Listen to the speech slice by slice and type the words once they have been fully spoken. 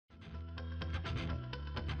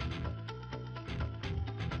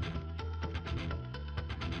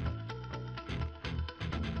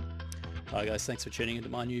Hi guys, thanks for tuning into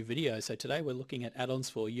my new video. So today we're looking at add-ons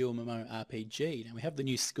for UMMORPG. Now we have the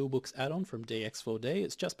new Skillbooks add-on from DX4D.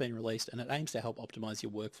 It's just been released and it aims to help optimize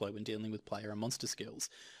your workflow when dealing with player and monster skills.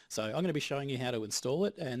 So I'm going to be showing you how to install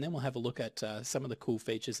it, and then we'll have a look at some of the cool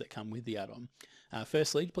features that come with the add-on.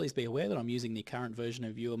 Firstly, please be aware that I'm using the current version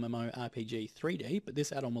of UMMORPG 3D, but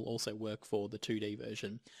this add-on will also work for the 2D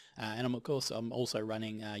version. And I'm also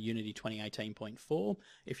running Unity 2018.4.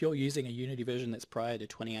 If you're using a Unity version that's prior to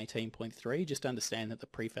 2018.3, just understand that the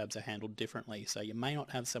prefabs are handled differently. So you may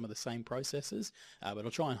not have some of the same processes, but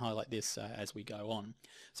I'll try and highlight this as we go on.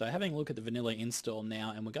 So having a look at the vanilla install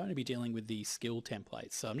now, and we're going to be dealing with the skill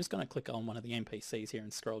templates. So I'm just going to click on one of the NPCs here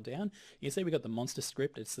and scroll down. You can see we've got the monster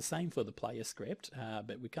script. It's the same for the player script,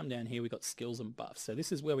 but we come down here, we've got skills and buffs. So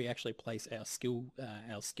this is where we actually place our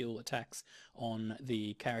skill attacks on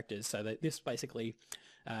the characters, so that this basically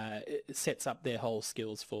it sets up their whole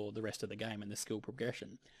skills for the rest of the game and the skill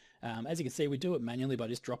progression. As you can see, we do it manually by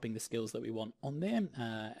just dropping the skills that we want on there,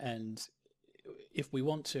 and if we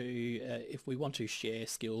want to share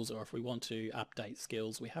skills, or if we want to update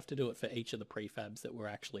skills, we have to do it for each of the prefabs that we're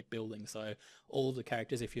actually building. So all of the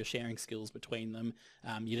characters, if you're sharing skills between them,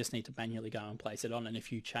 you just need to manually go and place it on, and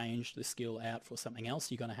if you change the skill out for something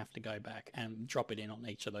else, you're going to have to go back and drop it in on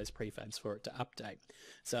each of those prefabs for it to update.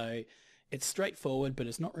 So it's straightforward, but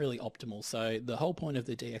it's not really optimal. So the whole point of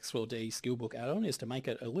the DX4D Skillbook add-on is to make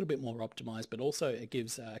it a little bit more optimized, but also it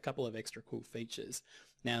gives a couple of extra cool features.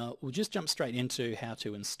 Now we'll just jump straight into how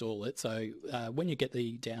to install it. So when you get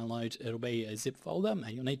the download, it'll be a zip folder,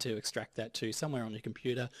 and you'll need to extract that to somewhere on your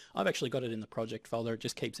computer. I've actually got it in the project folder. It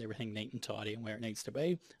just keeps everything neat and tidy and where it needs to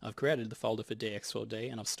be. I've created the folder for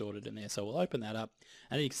DX4D and I've stored it in there. So we'll open that up,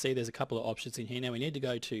 and you can see there's a couple of options in here. Now we need to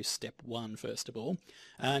go to step 1 first of all.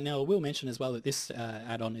 Now I will mention as well that this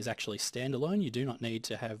add-on is actually standalone. You do not need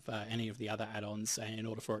to have any of the other add-ons in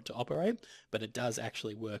order for it to operate, but it does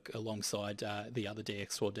actually work alongside the other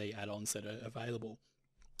DX4D add-ons that are available.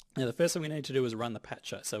 Now the first thing we need to do is run the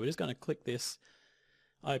patcher. So we're just going to click this,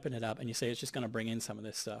 open it up, and you see it's just going to bring in some of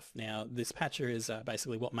this stuff. Now this patcher is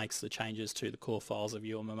basically what makes the changes to the core files of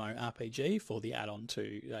UMMORPG for the add-on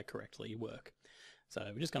to correctly work. So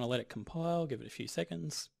we're just going to let it compile, give it a few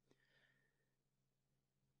seconds.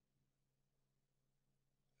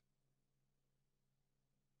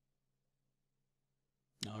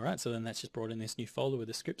 Alright, so then that's just brought in this new folder with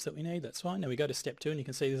the scripts that we need. That's fine. Now we go to step 2, and you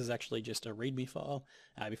can see this is actually just a README file.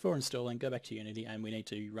 Before installing, go back to Unity, and we need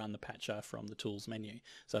to run the patcher from the Tools menu.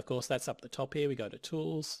 So of course that's up the top here. We go to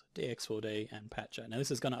Tools, DX4D, and Patcher. Now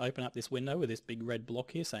this is going to open up this window with this big red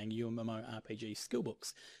block here saying UMMORPG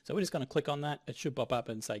Skillbooks. So we're just going to click on that. It should pop up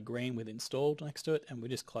and say green with installed next to it, and we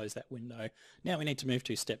just close that window. Now we need to move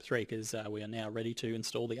to step 3 because we are now ready to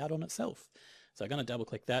install the add-on itself. So I'm going to double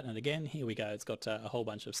click that, and again, here we go. It's got a whole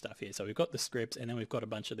bunch of stuff here. So we've got the scripts, and then we've got a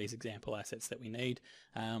bunch of these example assets that we need.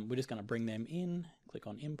 We're just going to bring them in, click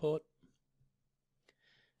on import,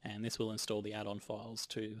 and this will install the add-on files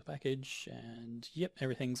to the package, and yep,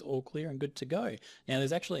 everything's all clear and good to go. Now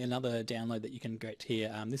there's actually another download that you can get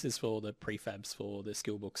here. This is for the prefabs for the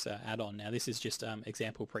Skillbooks add-on. Now this is just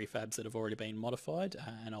example prefabs that have already been modified,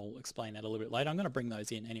 and I'll explain that a little bit later. I'm going to bring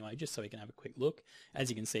those in anyway just so we can have a quick look. As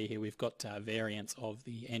you can see here, we've got variants of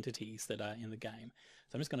the entities that are in the game.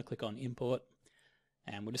 So I'm just going to click on import,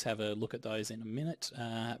 and we'll just have a look at those in a minute.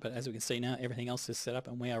 But as we can see now, everything else is set up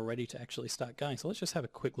and we are ready to actually start going. So let's just have a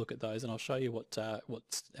quick look at those, and I'll show you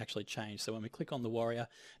what's actually changed. So when we click on the warrior,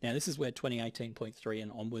 now this is where 2018.3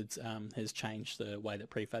 and onwards has changed the way that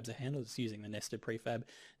prefabs are handled. It's using the nested prefab.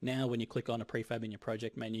 Now when you click on a prefab in your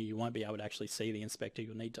project menu, you won't be able to actually see the inspector.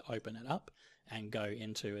 You'll need to open it up and go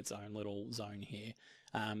into its own little zone here.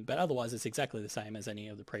 But otherwise it's exactly the same as any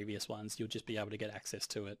of the previous ones. You'll just be able to get access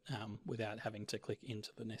to it without having to click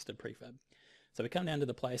into the nested prefab. So we come down to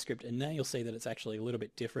the player script, and now you'll see that it's actually a little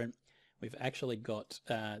bit different. We've actually got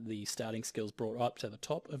the starting skills brought up to the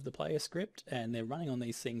top of the player script, and they're running on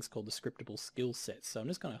these things called the Scriptable skill sets. So I'm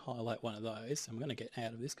just going to highlight one of those. I'm going to get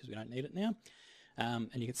out of this because we don't need it now. And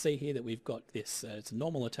you can see here that we've got this, it's a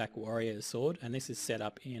normal attack warrior sword, and this is set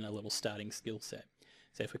up in a little starting skill set.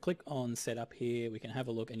 So if we click on setup here, we can have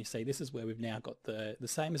a look, and you see this is where we've now got the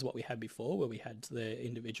same as what we had before, where we had the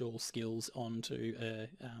individual skills onto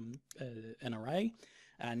an array.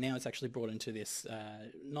 Now it's actually brought into this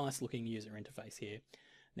nice looking user interface here.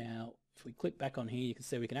 Now if we click back on here, you can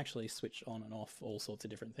see we can actually switch on and off all sorts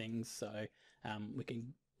of different things. So we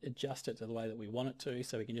can adjust it to the way that we want it to,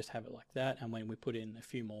 so we can just have it like that, and when we put in a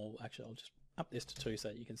few more, actually I'll just up this to 2 so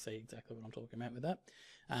that you can see exactly what I'm talking about with that.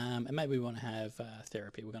 And maybe we want to have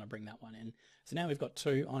therapy. We're going to bring that one in. So now we've got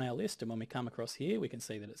 2 on our list, and when we come across here, we can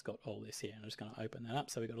see that it's got all this here. And I'm just going to open that up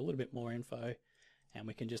so we've got a little bit more info, and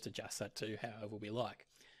we can just adjust that to however we like.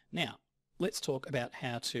 Now, let's talk about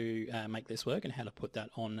how to make this work and how to put that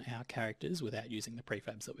on our characters without using the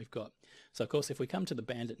prefabs that we've got. So of course, if we come to the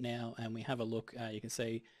bandit now and we have a look, you can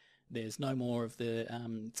see there's no more of the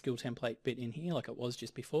skill template bit in here like it was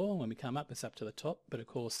just before. When we come up, it's up to the top, but of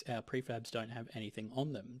course our prefabs don't have anything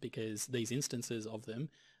on them because these instances of them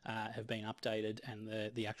have been updated,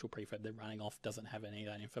 and the actual prefab they're running off doesn't have any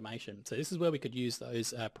of that information. So this is where we could use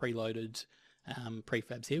those preloaded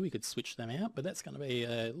prefabs here. We could switch them out, but that's going to be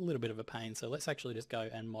a little bit of a pain. So let's actually just go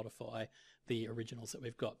and modify the originals that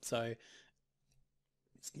we've got. So,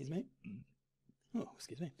 excuse me. Oh,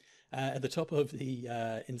 excuse me. At the top of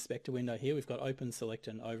the inspector window here, we've got open, select,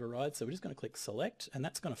 and override. So we're just going to click select, and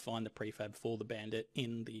that's going to find the prefab for the bandit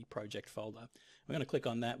in the project folder. We're going to click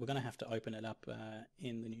on that. We're going to have to open it up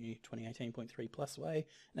in the new 2018.3 plus way.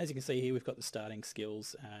 And as you can see here, we've got the starting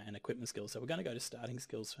skills and equipment skills. So we're going to go to starting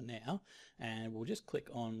skills for now, and we'll just click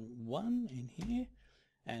on one in here.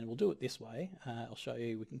 And we'll do it this way. I'll show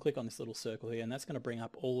you. We can click on this little circle here, and that's going to bring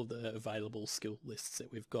up all of the available skill lists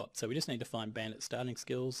that we've got. So we just need to find bandit starting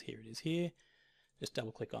skills. Here it is here. Just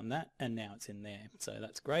double click on that, and now it's in there. So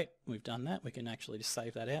that's great. We've done that. We can actually just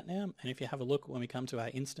save that out now. And if you have a look when we come to our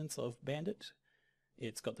instance of bandit,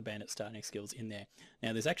 it's got the bandit starting skills in there.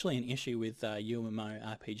 Now there's actually an issue with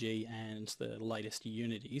UMMORPG and the latest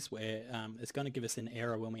Unities where it's going to give us an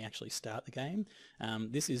error when we actually start the game.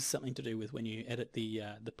 This is something to do with when you edit the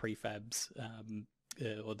prefabs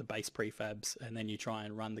or the base prefabs, and then you try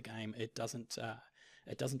and run the game. It doesn't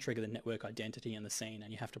trigger the network identity in the scene,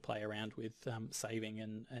 and you have to play around with saving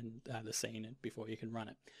and the scene before you can run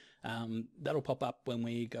it. That'll pop up when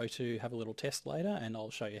we go to have a little test later, and I'll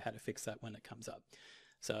show you how to fix that when it comes up.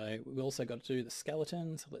 So we've also got to do the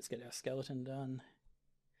skeleton. So let's get our skeleton done.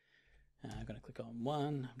 I'm going to click on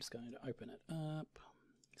one. I'm just going to open it up.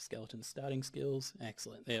 Skeleton starting skills.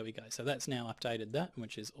 Excellent. There we go. So that's now updated that,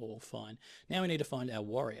 which is all fine. Now we need to find our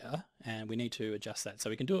warrior, and we need to adjust that.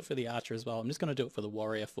 So we can do it for the archer as well. I'm just going to do it for the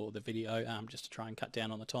warrior for the video, just to try and cut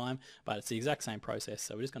down on the time, but it's the exact same process.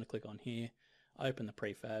 So we're just going to click on here, open the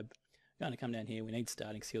prefab. We're going to come down here. We need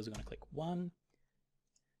starting skills. We're going to click one,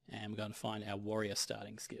 and we're going to find our warrior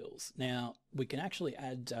starting skills. Now we can actually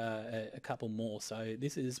add a couple more. So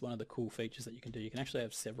this is one of the cool features that you can do. You can actually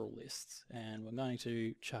have several lists, and we're going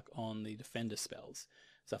to chuck on the defender spells.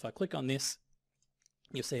 So if I click on this,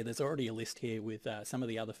 you'll see there's already a list here with some of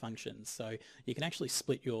the other functions. So you can actually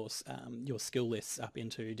split your skill lists up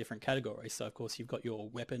into different categories. So of course you've got your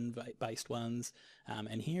weapon-based ones,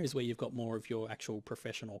 and here is where you've got more of your actual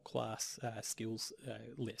professional class skills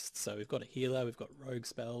lists. So we've got a healer, we've got rogue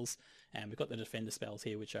spells, and we've got the defender spells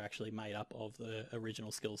here, which are actually made up of the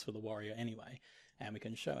original skills for the warrior anyway. And we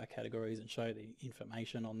can show our categories and show the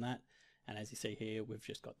information on that. And as you see here, we've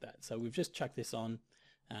just got that. So we've just chucked this on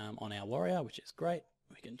our warrior, which is great.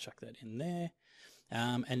 We can chuck that in there.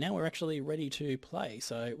 And now we're actually ready to play.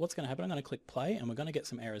 So what's going to happen, I'm going to click play, and we're going to get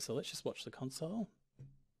some errors. So let's just watch the console.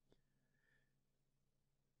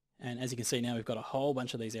 And as you can see now, we've got a whole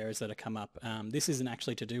bunch of these errors that have come up. This isn't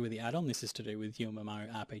actually to do with the add-on. This is to do with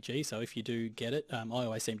UMMORPG. So if you do get it, I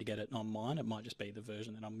always seem to get it on mine. It might just be the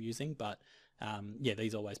version that I'm using, but yeah,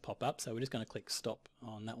 these always pop up. So we're just going to click stop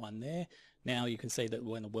on that one there. Now you can see that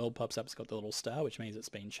when the world pops up, it's got the little star, which means it's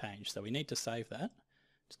been changed. So we need to save that.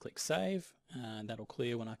 Just click save, and that'll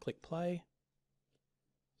clear when I click play.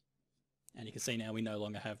 And you can see now we no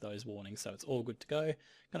longer have those warnings, so it's all good to go.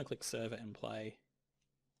 I'm going to click server and play.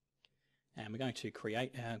 And we're going to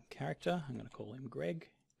create our character. I'm going to call him Greg,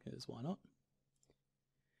 because why not?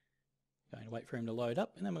 Going to wait for him to load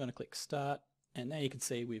up, and then we're going to click start. And now you can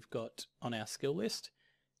see we've got on our skill list,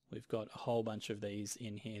 we've got a whole bunch of these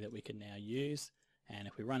in here that we can now use. And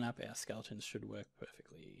if we run up, our skeletons should work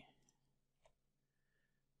perfectly.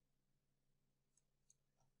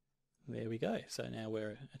 There we go. So now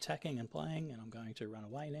we're attacking and playing, and I'm going to run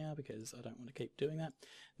away now because I don't want to keep doing that.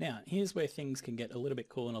 Now, here's where things can get a little bit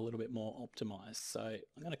cool and a little bit more optimized. So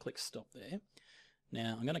I'm going to click stop there.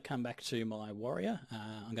 Now I'm going to come back to my warrior.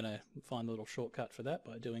 I'm going to find a little shortcut for that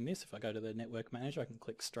by doing this. If I go to the network manager, I can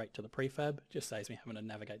click straight to the prefab. Just saves me having to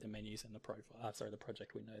navigate the menus in the the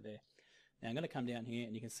project window there. Now I'm going to come down here,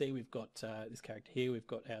 and you can see we've got this character here. We've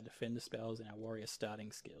got our defender spells and our warrior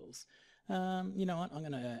starting skills. You know what? I'm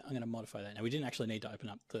gonna modify that. Now we didn't actually need to open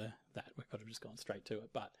up that. We could have just gone straight to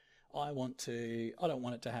it, but I don't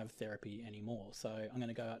want it to have therapy anymore. So I'm going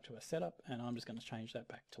to go out to a setup, and I'm just going to change that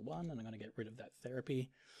back to 1, and I'm going to get rid of that therapy.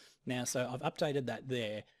 Now, so I've updated that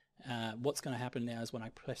there. What's going to happen now is when I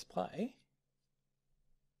press play,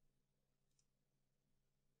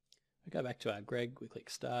 we go back to our Greg, we click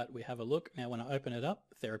start, we have a look. Now when I open it up,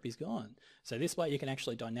 therapy's gone. So this way you can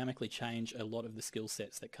actually dynamically change a lot of the skill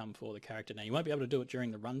sets that come for the character. Now you won't be able to do it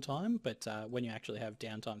during the runtime, but when you actually have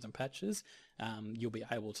downtimes and patches, you'll be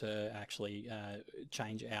able to actually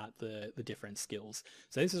change out the different skills.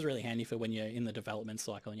 So this is really handy for when you're in the development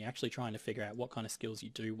cycle and you're actually trying to figure out what kind of skills you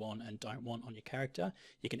do want and don't want on your character.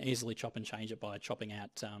 You can easily chop and change it by chopping out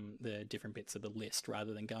the different bits of the list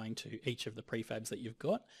rather than going to each of the prefabs that you've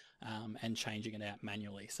got and changing it out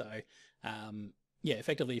manually. So yeah,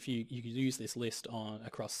 effectively, if you use this list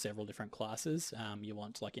across several different classes, you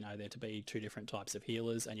want, like, there to be 2 different types of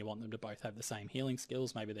healers, and you want them to both have the same healing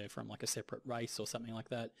skills. Maybe they're from like a separate race or something like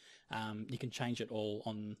that. You can change it all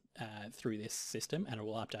on through this system, and it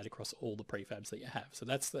will update across all the prefabs that you have. So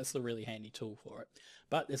that's the really handy tool for it.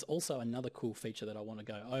 But there's also another cool feature that I want to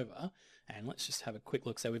go over, and let's just have a quick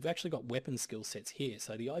look. So we've actually got weapon skill sets here.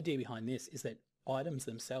 So the idea behind this is that items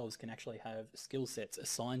themselves can actually have skill sets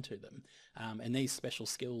assigned to them, and these special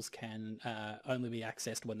skills can only be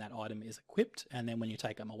accessed when that item is equipped, and then when you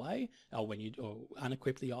take them away or when you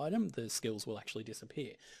unequip the item, the skills will actually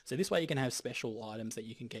disappear. So this way you can have special items that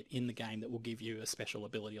you can get in the game that will give you a special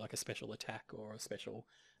ability, like a special attack or a special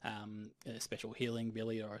healing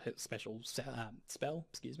ability or a special spell,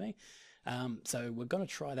 excuse me. So we're going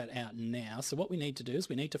to try that out now. So what we need to do is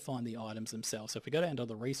we need to find the items themselves. So if we go down to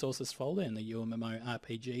the resources folder in the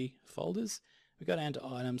UMMORPG folders, we go down to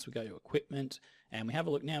items, we go to equipment, and we have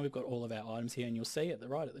a look now. We've got all of our items here, and you'll see at the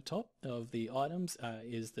right at the top of the items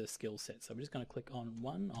is the skill set. So we're just going to click on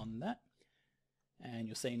one on that, and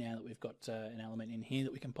you'll see now that we've got an element in here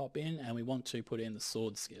that we can pop in, and we want to put in the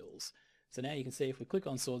sword skills. So now you can see if we click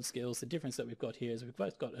on sword skills, the difference that we've got here is we've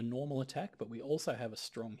both got a normal attack, but we also have a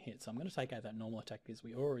strong hit. So I'm going to take out that normal attack because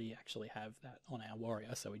we already actually have that on our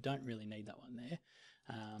warrior, so we don't really need that one there.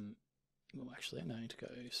 Well, actually, I'm going to go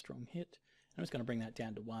strong hit. I'm just going to bring that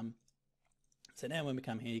down to 1. So now when we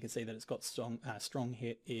come here, you can see that it's got strong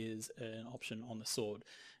hit is an option on the sword.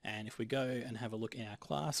 And if we go and have a look in our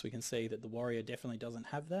class, we can see that the warrior definitely doesn't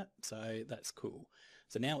have that, so that's cool.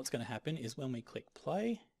 So now what's going to happen is when we click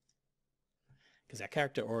play, because our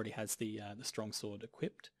character already has the strong sword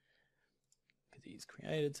equipped because he's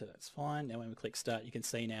created, so that's fine. Now when we click start, you can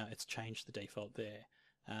see now it's changed the default there.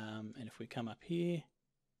 And if we come up here,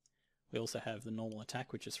 we also have the normal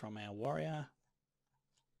attack, which is from our warrior.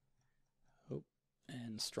 Oh,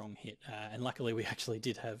 and strong hit. And luckily we actually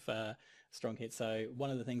did have strong hit. So one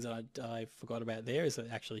of the things that I forgot about there is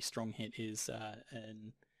that actually strong hit is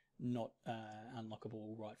not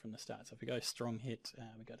unlockable right from the start. So if we go strong hit,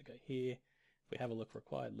 we got to go here. We have a look,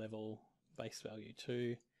 required level, base value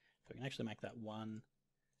 2, so we can actually make that 1,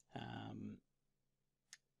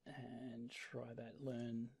 and try that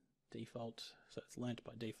learn default, so it's learnt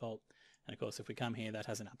by default. And of course if we come here, that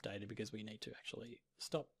hasn't updated because we need to actually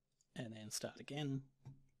stop and then start again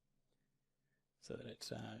so that it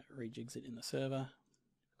rejigs it in the server.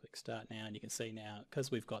 Click start now, and you can see now, because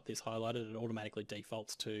we've got this highlighted, it automatically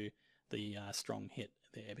defaults to the strong hit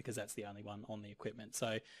there because that's the only one on the equipment.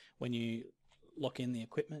 So when you lock in the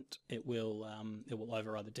equipment, it will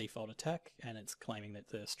override the default attack, and it's claiming that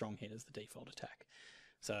the strong hit is the default attack.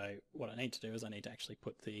 So what I need to do is I need to actually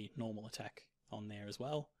put the normal attack on there as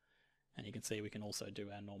well, and you can see we can also do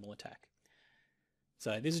our normal attack.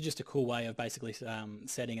 So this is just a cool way of basically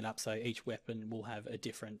setting it up so each weapon will have a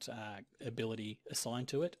different ability assigned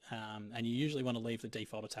to it, and you usually want to leave the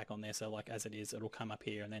default attack on there, so like as it is, it'll come up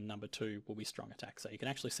here, and then number 2 will be strong attack. So you can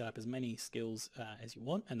actually set up as many skills as you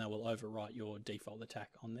want, and they will overwrite your default attack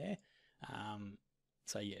on there.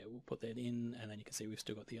 So yeah, we'll put that in, and then you can see we've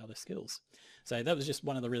still got the other skills. So that was just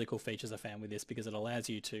one of the really cool features I found with this, because it allows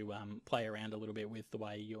you to play around a little bit with the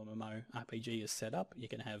way UMMORPG is set up. You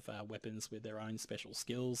can have weapons with their own special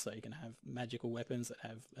skills, so you can have magical weapons that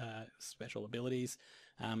have special abilities,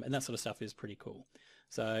 and that sort of stuff is pretty cool.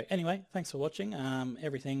 So anyway, thanks for watching.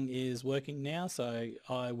 Everything is working now, so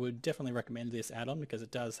I would definitely recommend this add-on because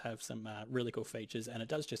it does have some really cool features, and it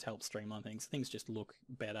does just help streamline things. Things just look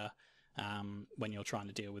better when you're trying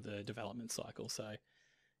to deal with the development cycle. So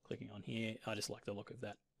clicking on here, I just like the look of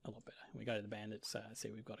that a lot better. We go to the bandits,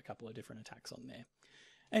 see we've got a couple of different attacks on there.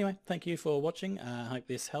 Anyway, thank you for watching. I hope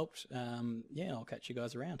this helped. Yeah, I'll catch you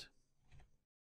guys around.